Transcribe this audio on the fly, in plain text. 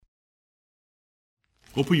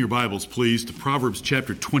Open your Bibles, please, to Proverbs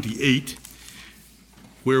chapter 28,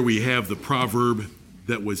 where we have the proverb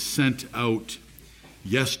that was sent out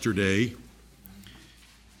yesterday,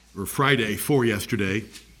 or Friday for yesterday.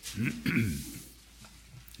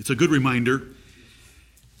 It's a good reminder,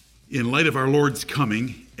 in light of our Lord's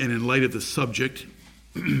coming and in light of the subject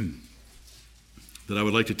that I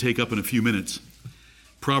would like to take up in a few minutes.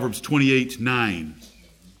 Proverbs 28:9.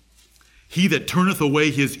 He that turneth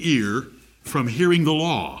away his ear from hearing the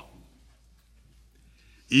law,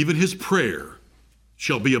 even his prayer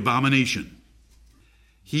shall be abomination.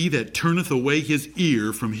 He that turneth away his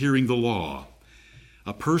ear from hearing the law.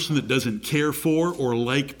 A person that doesn't care for or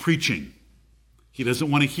like preaching. He doesn't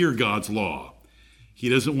want to hear God's law. He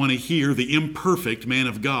doesn't want to hear the imperfect man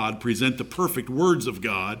of God present the perfect words of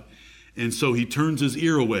God, and so he turns his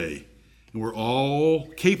ear away. And we're all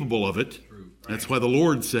capable of it. That's why the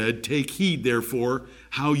Lord said, "Take heed, therefore,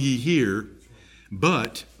 how ye hear."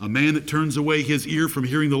 But a man that turns away his ear from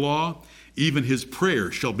hearing the law, even his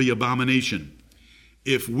prayer shall be abomination.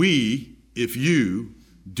 If you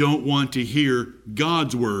don't want to hear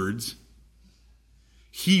God's words,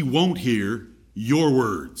 he won't hear your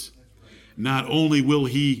words. Not only will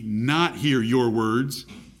he not hear your words,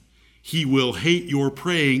 he will hate your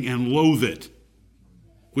praying and loathe it,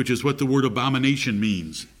 which is what the word abomination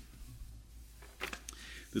means.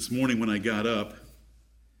 This morning when I got up,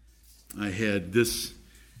 I had this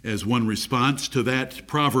as one response to that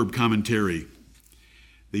proverb commentary.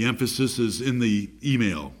 The emphasis is in the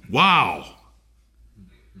email. Wow!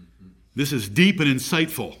 This is deep and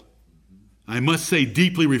insightful. I must say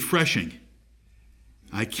deeply refreshing.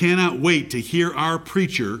 I cannot wait to hear our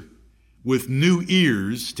preacher with new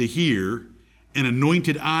ears to hear and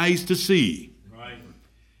anointed eyes to see. Right.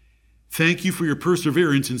 Thank you for your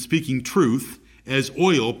perseverance in speaking truth as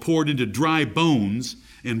oil poured into dry bones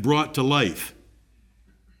and brought to life.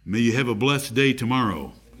 May you have a blessed day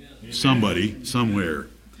tomorrow. Amen. Somebody, somewhere.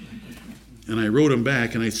 And I wrote him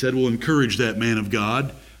back and I said, well, encourage that man of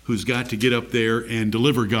God who's got to get up there and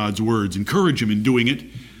deliver God's words. Encourage him in doing it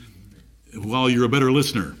while you're a better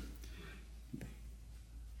listener.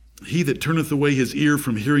 He that turneth away his ear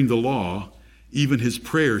from hearing the law, even his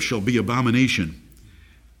prayer shall be abomination.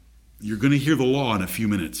 You're going to hear the law in a few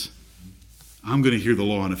minutes. I'm going to hear the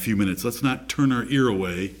law in a few minutes. Let's not turn our ear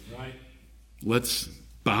away. Right. Let's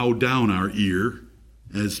bow down our ear,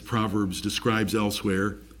 as Proverbs describes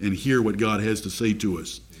elsewhere, and hear what God has to say to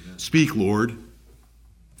us. Amen. Speak, Lord,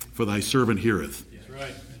 for thy servant heareth. That's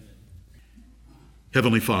right.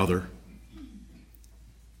 Heavenly Father,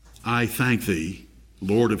 I thank thee,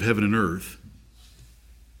 Lord of heaven and earth,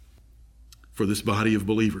 for this body of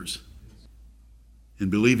believers,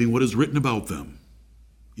 and believing what is written about them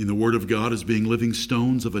in the Word of God as being living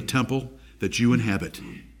stones of a temple that you inhabit.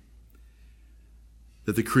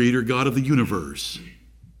 That the Creator God of the universe,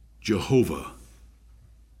 Jehovah,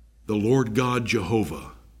 the Lord God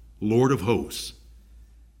Jehovah, Lord of hosts,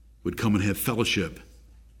 would come and have fellowship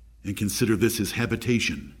and consider this his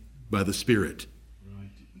habitation by the Spirit. Right.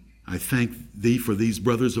 I thank thee for these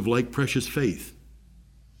brothers of like precious faith.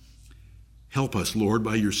 Help us, Lord,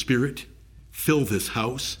 by your Spirit. Fill this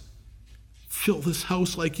house. Fill this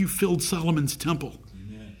house like you filled Solomon's temple.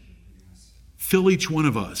 Amen. Fill each one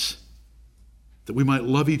of us, that we might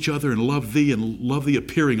love each other and love thee and love the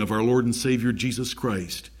appearing of our Lord and Savior Jesus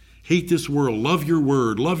Christ. Hate this world, love your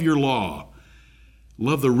word, love your law,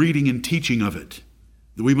 love the reading and teaching of it,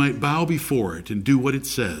 that we might bow before it and do what it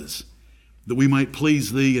says, that we might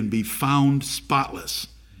please thee and be found spotless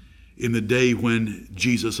in the day when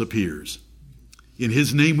Jesus appears. In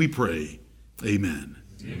his name we pray, amen.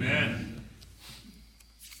 Amen.